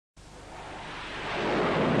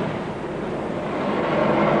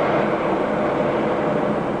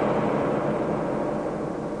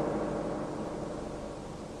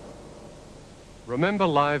Remember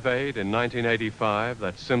Live Aid in 1985,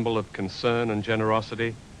 that symbol of concern and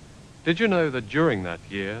generosity? Did you know that during that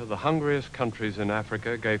year, the hungriest countries in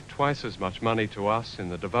Africa gave twice as much money to us in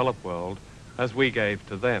the developed world as we gave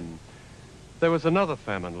to them? There was another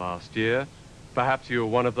famine last year. Perhaps you were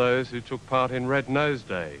one of those who took part in Red Nose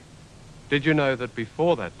Day. Did you know that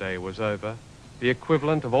before that day was over, the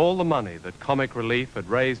equivalent of all the money that Comic Relief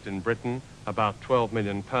had raised in Britain, about £12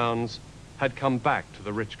 million, had come back to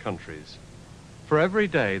the rich countries? For every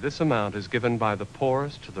day this amount is given by the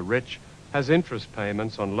poorest to the rich has interest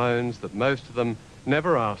payments on loans that most of them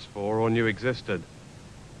never asked for or knew existed.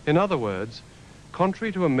 In other words,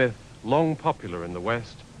 contrary to a myth long popular in the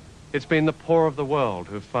West, it's been the poor of the world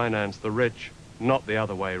who've financed the rich, not the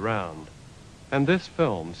other way round. And this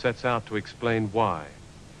film sets out to explain why.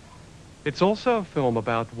 It's also a film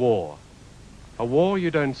about war. A war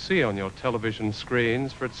you don't see on your television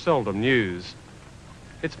screens, for it's seldom news.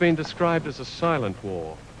 It's been described as a silent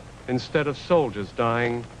war. Instead of soldiers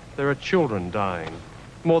dying, there are children dying.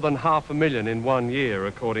 More than 500,000 in 1 year,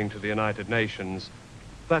 according to the United Nations.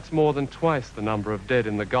 That's more than twice the number of dead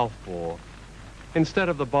in the Gulf War. Instead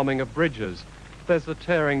of the bombing of bridges, there's the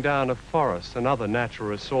tearing down of forests and other natural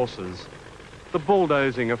resources, the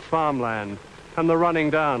bulldozing of farmland, and the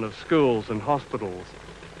running down of schools and hospitals.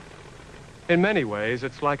 In many ways,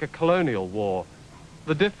 it's like a colonial war.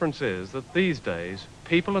 The difference is that these days,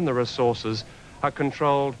 people and the resources are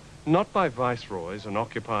controlled not by viceroys and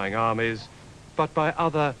occupying armies, but by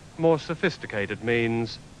other, more sophisticated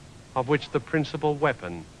means, of which the principal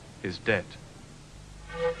weapon is debt.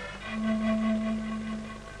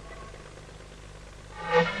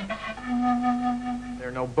 There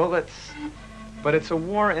are no bullets, but it's a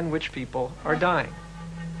war in which people are dying.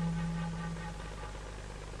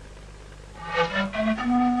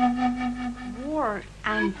 War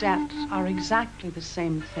and debt are exactly the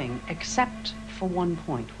same thing, except for one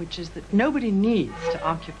point, which is that nobody needs to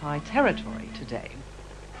occupy territory today.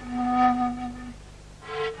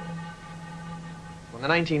 In the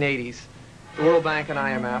 1980s, the World Bank and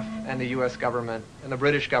IMF and the US government and the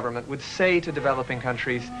British government would say to developing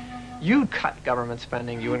countries, you cut government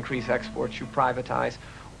spending, you increase exports, you privatize,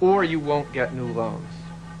 or you won't get new loans.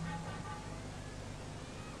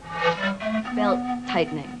 Belt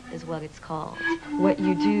tightening is what it's called. What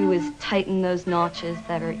you do is tighten those notches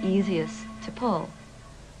that are easiest to pull.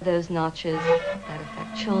 Those notches that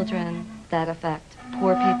affect children, that affect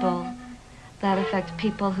poor people, that affect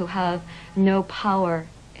people who have no power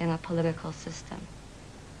in a political system.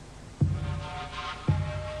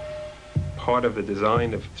 Part of the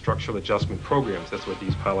design of structural adjustment programs, that's what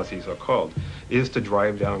these policies are called, is to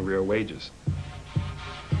drive down real wages.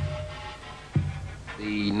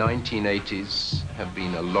 The 1980s have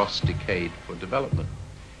been a lost decade for development.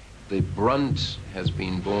 The brunt has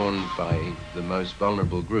been borne by the most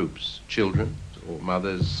vulnerable groups, children or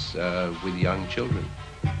mothers with young children.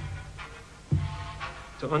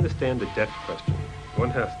 To understand the debt question, one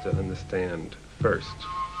has to understand first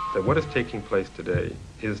that what is taking place today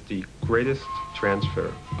is the greatest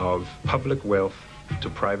transfer of public wealth to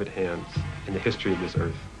private hands in the history of this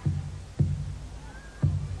earth.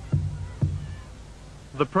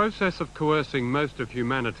 The process of coercing most of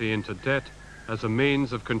humanity into debt as a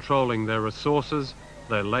means of controlling their resources,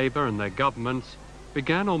 their labor and their governments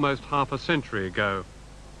began almost half a century ago.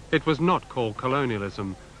 It was not called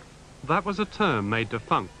colonialism. That was a term made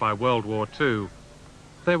defunct by World War II.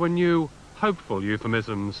 There were new, hopeful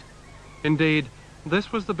euphemisms. Indeed,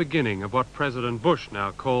 this was the beginning of what President Bush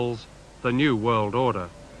now calls the New World Order.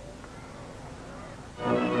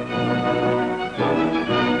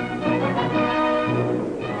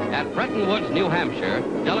 At Bretton Woods, New Hampshire,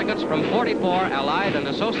 delegates from 44 allied and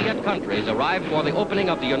associate countries arrived for the opening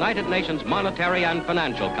of the United Nations Monetary and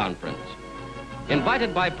Financial Conference.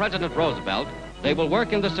 Invited by President Roosevelt, they will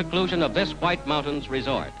work in the seclusion of this White Mountains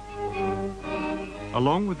resort.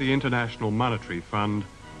 Along with the International Monetary Fund,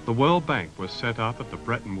 the World Bank was set up at the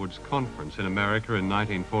Bretton Woods Conference in America in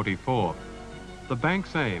 1944. The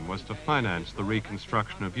bank's aim was to finance the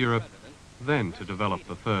reconstruction of Europe, then to develop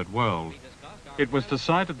the Third World. It was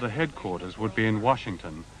decided the headquarters would be in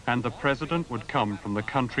Washington, and the president would come from the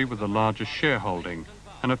country with the largest shareholding.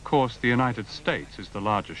 And of course, the United States is the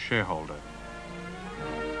largest shareholder.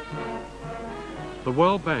 The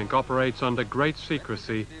World Bank operates under great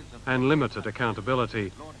secrecy and limited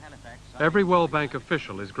accountability. Every World Bank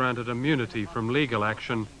official is granted immunity from legal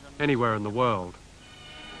action anywhere in the world.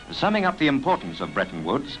 Summing up the importance of Bretton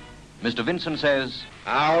Woods, Mr. Vinson says,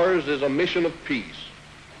 ours is a mission of peace,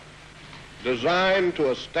 designed to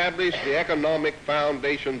establish the economic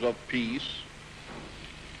foundations of peace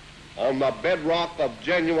on the bedrock of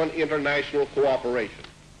genuine international cooperation.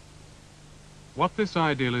 What this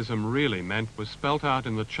idealism really meant was spelt out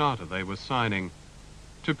in the charter they were signing: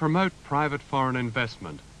 to promote private foreign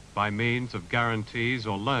investment by means of guarantees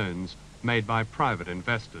or loans made by private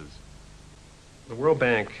investors. The World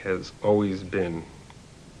Bank has always been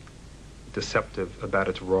deceptive about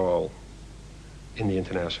its role in the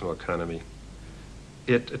international economy.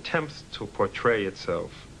 It attempts to portray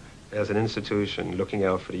itself as an institution looking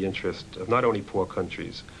out for the interest of not only poor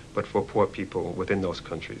countries, but for poor people within those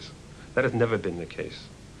countries. That has never been the case.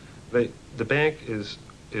 The bank is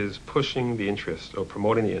pushing the interest, or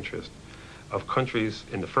promoting the interest, of countries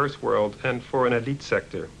in the first world and for an elite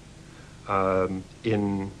sector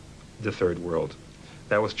in the third world.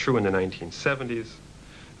 That was true in the 1970s.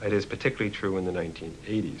 It is particularly true in the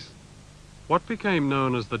 1980s. What became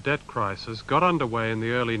known as the debt crisis got underway in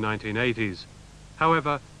the early 1980s.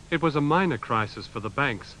 However, it was a minor crisis for the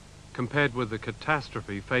banks compared with the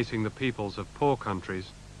catastrophe facing the peoples of poor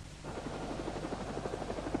countries.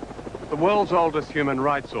 The world's oldest human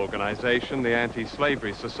rights organization, the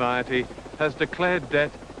Anti-Slavery Society, has declared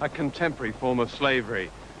debt a contemporary form of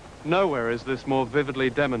slavery. Nowhere is this more vividly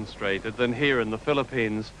demonstrated than here in the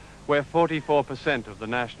Philippines, where 44% of the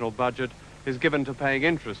national budget is given to paying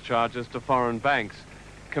interest charges to foreign banks,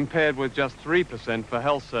 compared with just 3% for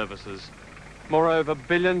health services. Moreover,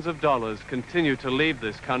 billions of dollars continue to leave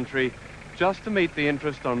this country just to meet the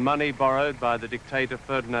interest on money borrowed by the dictator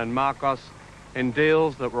Ferdinand Marcos in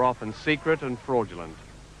deals that were often secret and fraudulent.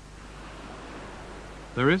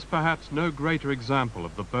 There is perhaps no greater example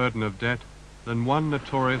of the burden of debt than one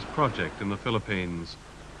notorious project in the Philippines.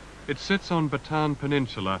 It sits on Bataan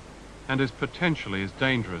Peninsula and is potentially as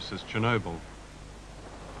dangerous as Chernobyl.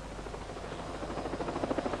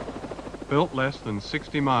 Built less than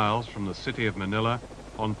 60 miles from the city of Manila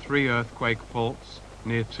on 3 earthquake faults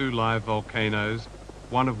near 2 live volcanoes,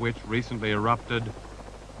 one of which recently erupted,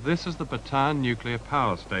 this is the Bataan Nuclear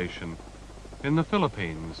Power Station. In the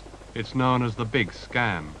Philippines, it's known as the Big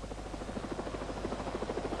Scam.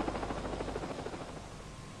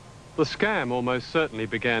 The scam almost certainly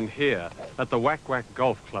began here at the Wack Wack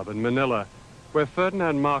Golf Club in Manila, where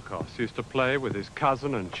Ferdinand Marcos used to play with his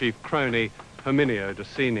cousin and chief crony, Herminio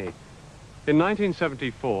Dicini. In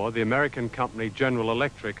 1974, the American company General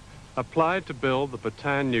Electric applied to build the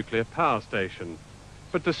Bataan Nuclear Power Station,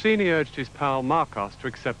 but Dicini urged his pal Marcos to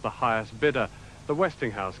accept the highest bidder, the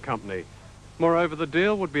Westinghouse Company. Moreover, the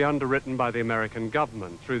deal would be underwritten by the American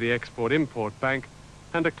government through the Export-Import Bank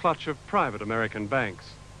and a clutch of private American banks.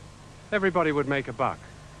 Everybody would make a buck,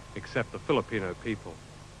 except the Filipino people.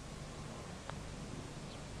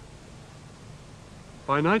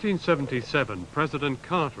 By 1977, President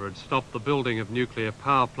Carter had stopped the building of nuclear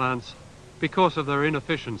power plants because of their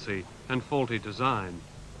inefficiency and faulty design.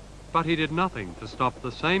 But he did nothing to stop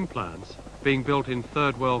the same plants being built in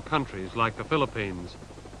third world countries like the Philippines.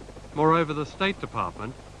 Moreover, the State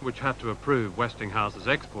Department, which had to approve Westinghouse's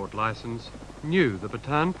export license, knew the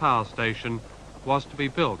Bataan Power Station was to be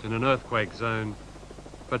built in an earthquake zone,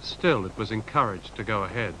 but still it was encouraged to go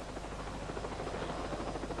ahead.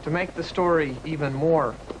 To make the story even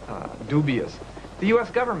more dubious, the U.S.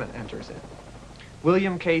 government enters in.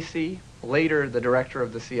 William Casey, later the director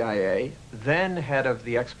of the CIA, then head of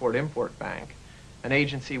the Export-Import Bank, an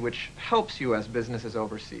agency which helps U.S. businesses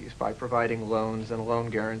overseas by providing loans and loan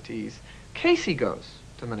guarantees. Casey goes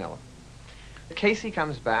to Manila. Casey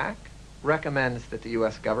comes back, recommends that the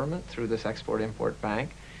U.S. government, through this Export-Import Bank,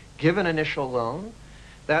 give an initial loan.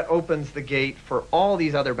 That opens the gate for all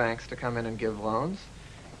these other banks to come in and give loans,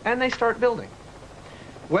 and they start building.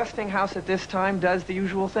 Westinghouse at this time does the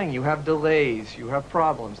usual thing. You have delays, you have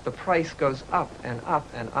problems. The price goes up and up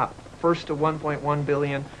and up. First to 1.1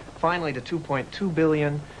 billion, finally to 2.2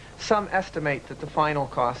 billion. Some estimate that the final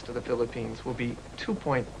cost to the Philippines will be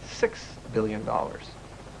 $2.6 billion.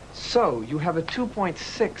 So you have a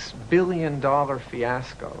 $2.6 billion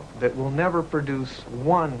fiasco that will never produce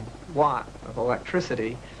 1 watt of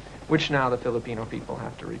electricity, which now the Filipino people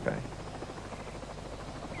have to repay.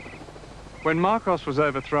 When Marcos was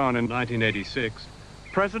overthrown in 1986,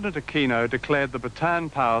 President Aquino declared the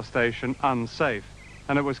Bataan Power Station unsafe,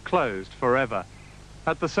 and it was closed forever.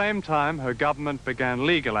 At the same time, her government began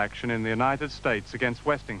legal action in the United States against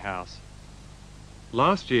Westinghouse.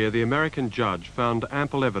 Last year, the American judge found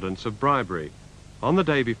ample evidence of bribery. On the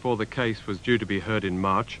day before the case was due to be heard in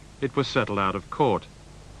March, it was settled out of court.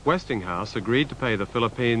 Westinghouse agreed to pay the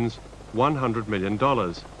Philippines $100 million.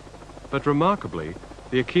 But remarkably,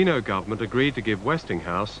 the Aquino government agreed to give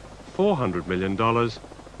Westinghouse $400 million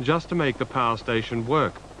just to make the power station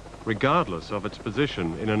work, regardless of its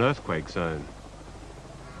position in an earthquake zone.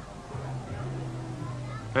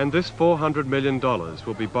 And this $400 million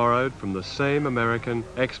will be borrowed from the same American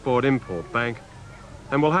Export-Import Bank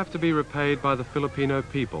and will have to be repaid by the Filipino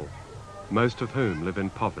people, most of whom live in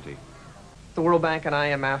poverty. The World Bank and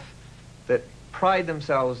IMF that pride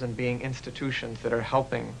themselves in being institutions that are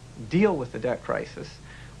helping deal with the debt crisis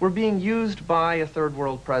were being used by a third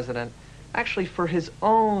world president actually for his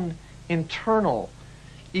own internal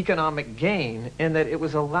economic gain, in that it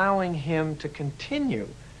was allowing him to continue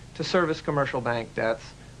to service commercial bank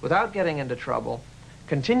debts without getting into trouble,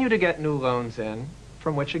 continue to get new loans in,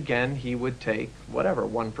 from which again he would take whatever,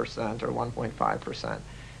 1% or 1.5%,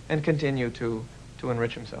 and continue to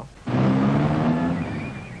enrich himself.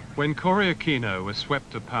 When Cory Aquino was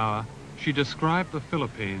swept to power, she described the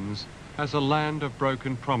Philippines as a land of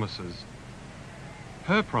broken promises.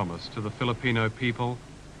 Her promise to the Filipino people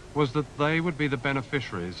was that they would be the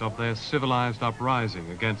beneficiaries of their civilized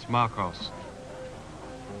uprising against Marcos.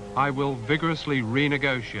 "I will vigorously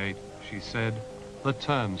renegotiate," she said, "the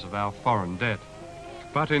terms of our foreign debt."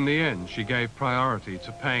 But in the end, she gave priority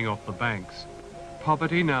to paying off the banks.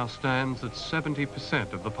 Poverty now stands at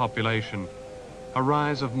 70% of the population, a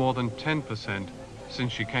rise of more than 10%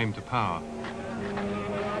 since she came to power.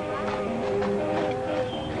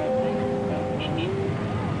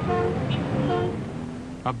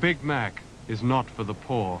 A Big Mac is not for the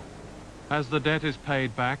poor. As the debt is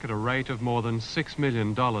paid back at a rate of more than $6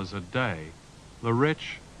 million a day, the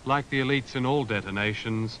rich, like the elites in all debtor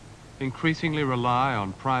nations, increasingly rely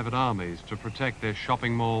on private armies to protect their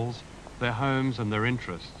shopping malls, their homes and their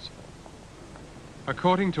interests.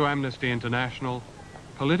 According to Amnesty International,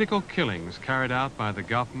 political killings carried out by the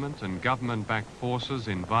government and government-backed forces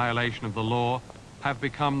in violation of the law have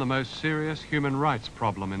become the most serious human rights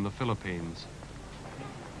problem in the Philippines.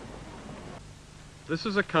 This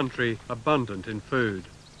is a country abundant in food,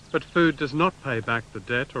 but food does not pay back the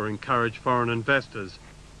debt or encourage foreign investors,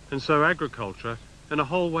 and so agriculture and a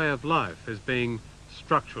whole way of life is being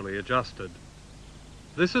structurally adjusted.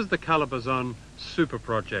 This is the Calabazon Super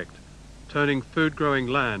Project, turning food-growing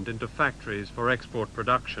land into factories for export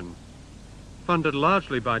production. Funded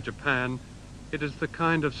largely by Japan, it is the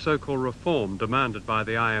kind of so-called reform demanded by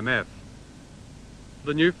the IMF.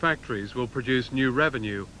 The new factories will produce new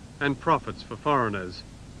revenue and profits for foreigners.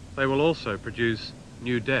 They will also produce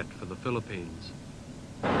new debt for the Philippines.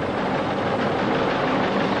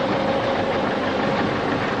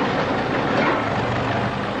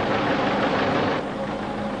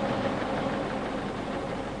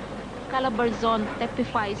 Calabazon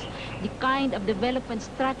typifies the kind of development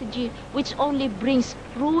strategy which only brings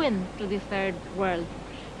ruin to the third world,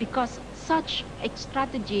 because such a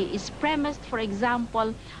strategy is premised, for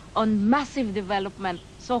example, on massive development,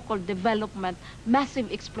 so-called development,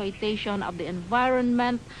 massive exploitation of the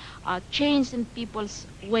environment, change in people's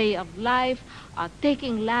way of life,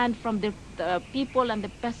 taking land from the people and the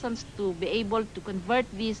peasants to be able to convert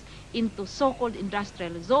these into so-called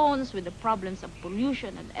industrial zones with the problems of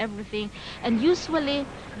pollution and everything. And usually,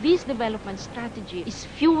 this development strategy is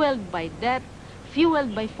fueled by debt,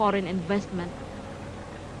 fueled by foreign investment.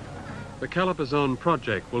 The Calabazon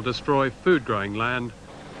project will destroy food-growing land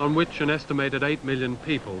on which an estimated 8 million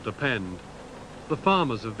people depend. The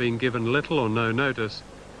farmers have been given little or no notice,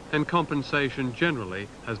 and compensation generally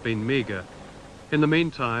has been meager. In the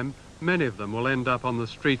meantime, many of them will end up on the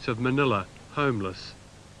streets of Manila, homeless.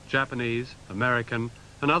 Japanese, American,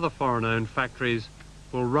 and other foreign-owned factories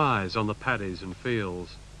will rise on the paddies and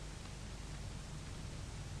fields.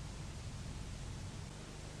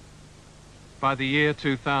 By the year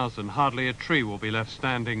 2000, hardly a tree will be left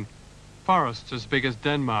standing. Forests as big as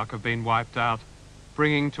Denmark have been wiped out,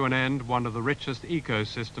 bringing to an end one of the richest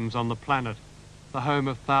ecosystems on the planet, the home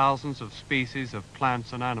of thousands of species of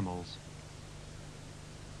plants and animals.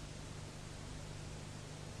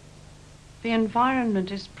 The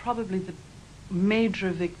environment is probably the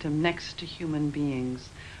major victim next to human beings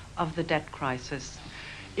of the debt crisis,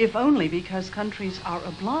 if only because countries are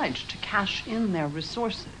obliged to cash in their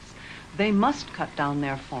resources. They must cut down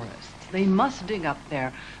their forests. They must dig up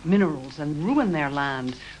their minerals and ruin their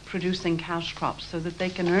land, producing cash crops so that they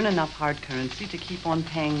can earn enough hard currency to keep on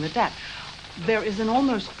paying the debt. There is an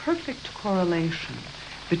almost perfect correlation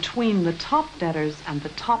between the top debtors and the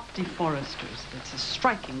top deforesters. It's a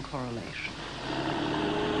striking correlation.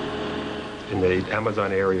 In the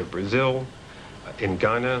Amazon area of Brazil, in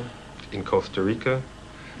Ghana, in Costa Rica,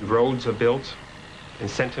 roads are built,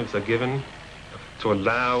 incentives are given to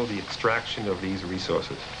allow the extraction of these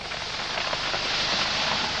resources.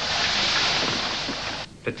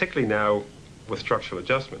 Particularly now with structural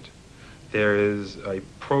adjustment, there is a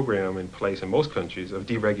program in place in most countries of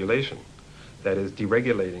deregulation, that is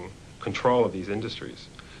deregulating control of these industries.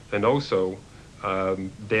 And also,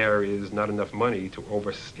 there is not enough money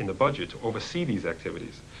in the budget to oversee these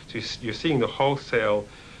activities. So you're seeing the wholesale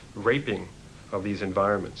raping of these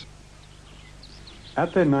environments.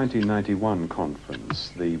 At their 1991 conference,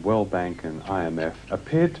 the World Bank and IMF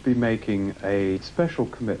appeared to be making a special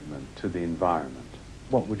commitment to the environment.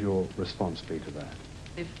 What would your response be to that?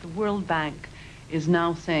 If the World Bank is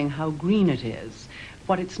now saying how green it is,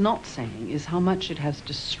 what it's not saying is how much it has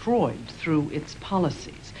destroyed through its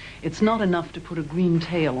policies. It's not enough to put a green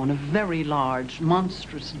tail on a very large,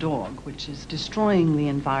 monstrous dog, which is destroying the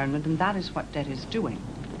environment, and that is what debt is doing.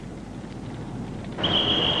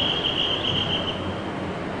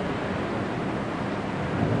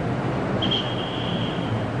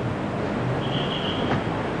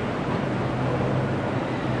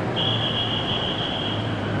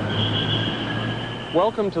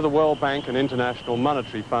 Welcome to the World Bank and International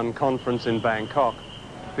Monetary Fund conference in Bangkok.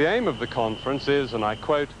 The aim of the conference is, and I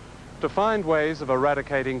quote, to find ways of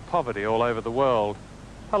eradicating poverty all over the world.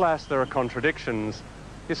 Alas, there are contradictions.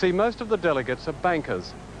 You see, most of the delegates are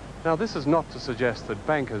bankers. Now, this is not to suggest that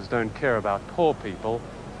bankers don't care about poor people.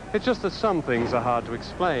 It's just that some things are hard to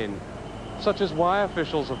explain, such as why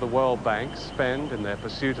officials of the World Bank spend, in their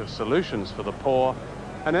pursuit of solutions for the poor,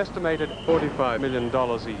 an estimated $45 million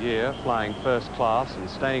a year flying first class and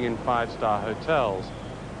staying in five-star hotels.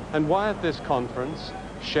 And why at this conference,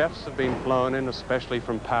 chefs have been flown in, especially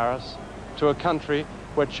from Paris, to a country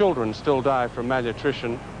where children still die from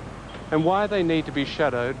malnutrition, and why they need to be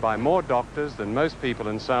shadowed by more doctors than most people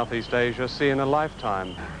in Southeast Asia see in a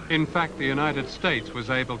lifetime. In fact, the United States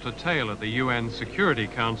was able to tailor the UN Security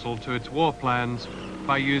Council to its war plans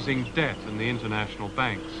by using debt in the international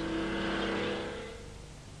banks.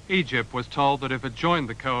 Egypt was told that if it joined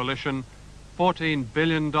the coalition, $14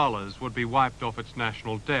 billion would be wiped off its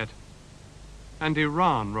national debt. And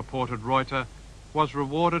Iran, reported Reuters, was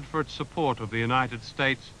rewarded for its support of the United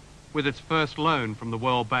States with its first loan from the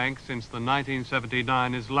World Bank since the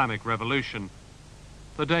 1979 Islamic Revolution.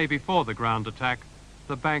 The day before the ground attack,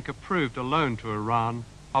 the bank approved a loan to Iran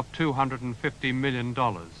of $250 million.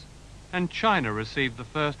 And China received the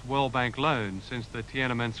first World Bank loan since the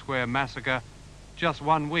Tiananmen Square massacre, just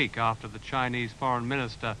 1 week after the Chinese foreign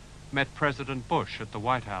minister met President Bush at the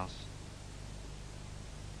White House.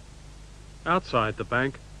 Outside the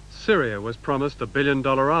bank, Syria was promised a $1 billion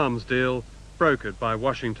arms deal brokered by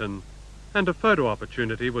Washington, and a photo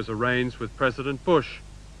opportunity was arranged with President Bush.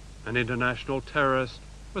 An international terrorist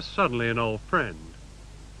was suddenly an old friend.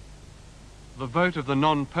 The vote of the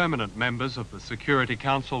non-permanent members of the Security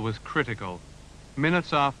Council was critical.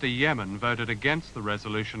 Minutes after Yemen voted against the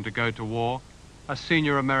resolution to go to war, a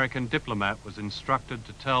senior American diplomat was instructed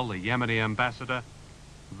to tell the Yemeni ambassador,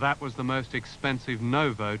 "That was the most expensive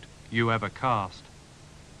no vote you ever cast,"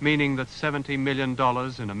 meaning that $70 million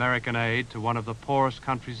in American aid to one of the poorest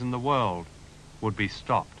countries in the world would be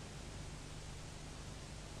stopped.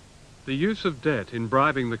 The use of debt in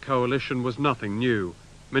bribing the coalition was nothing new.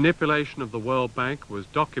 Manipulation of the World Bank was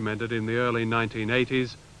documented in the early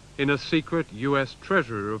 1980s in a secret U.S.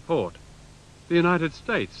 Treasury report. The United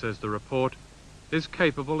States, says the report, is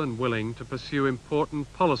capable and willing to pursue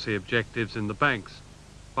important policy objectives in the banks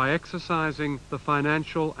by exercising the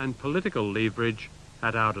financial and political leverage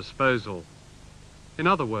at our disposal. In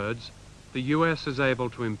other words, the US is able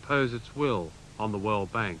to impose its will on the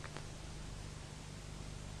World Bank.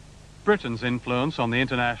 Britain's influence on the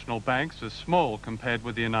international banks is small compared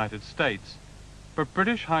with the United States, but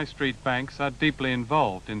British high street banks are deeply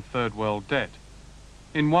involved in third world debt.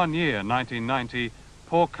 In 1 year, 1990,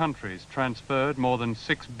 poor countries transferred more than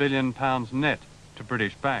 £6 billion net to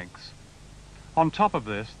British banks. On top of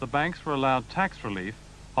this, the banks were allowed tax relief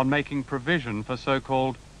on making provision for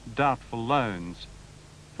so-called doubtful loans.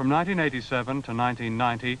 From 1987 to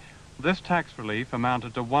 1990, this tax relief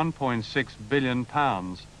amounted to £1.6 billion,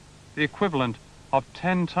 the equivalent of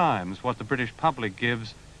 10 times what the British public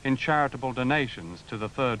gives in charitable donations to the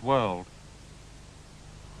third world.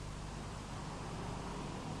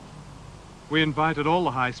 We invited all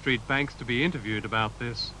the high street banks to be interviewed about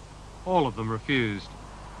this. All of them refused.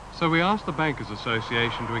 So we asked the Bankers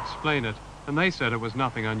Association to explain it, and they said it was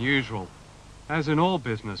nothing unusual. As in all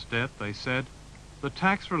business debt, they said, the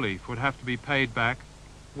tax relief would have to be paid back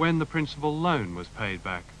when the principal loan was paid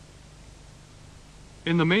back.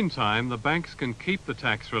 In the meantime, the banks can keep the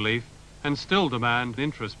tax relief and still demand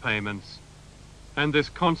interest payments. And this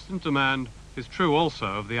constant demand is true also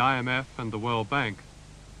of the IMF and the World Bank.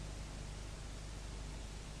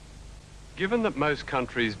 Given that most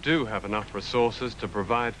countries do have enough resources to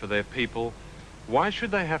provide for their people, why should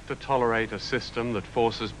they have to tolerate a system that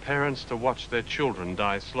forces parents to watch their children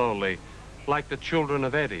die slowly like the children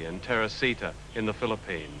of Eddie and Teresita in the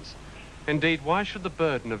Philippines. Indeed, why should the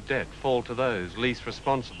burden of debt fall to those least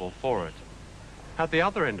responsible for it? At the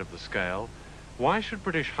other end of the scale, why should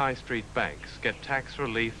British high street banks get tax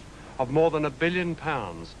relief of more than £1 billion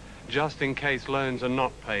just in case loans are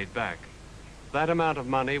not paid back? That amount of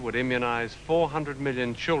money would immunize 400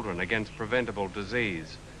 million children against preventable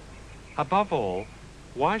disease. Above all,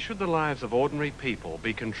 why should the lives of ordinary people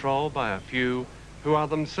be controlled by a few who are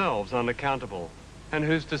themselves unaccountable and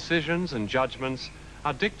whose decisions and judgments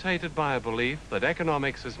are dictated by a belief that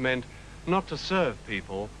economics is meant not to serve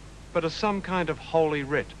people, but as some kind of holy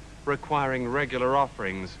writ requiring regular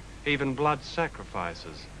offerings, even blood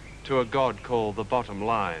sacrifices, to a god called the bottom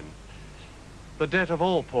line? The debt of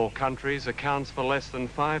all poor countries accounts for less than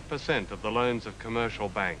 5% of the loans of commercial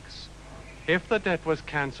banks. If the debt was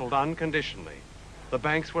cancelled unconditionally, the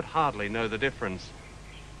banks would hardly know the difference.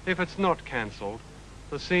 If it's not cancelled,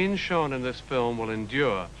 the scenes shown in this film will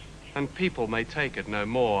endure, and people may take it no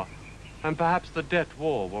more, and perhaps the debt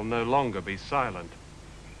war will no longer be silent.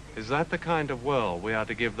 Is that the kind of world we are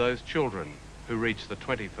to give those children who reach the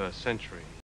 21st century?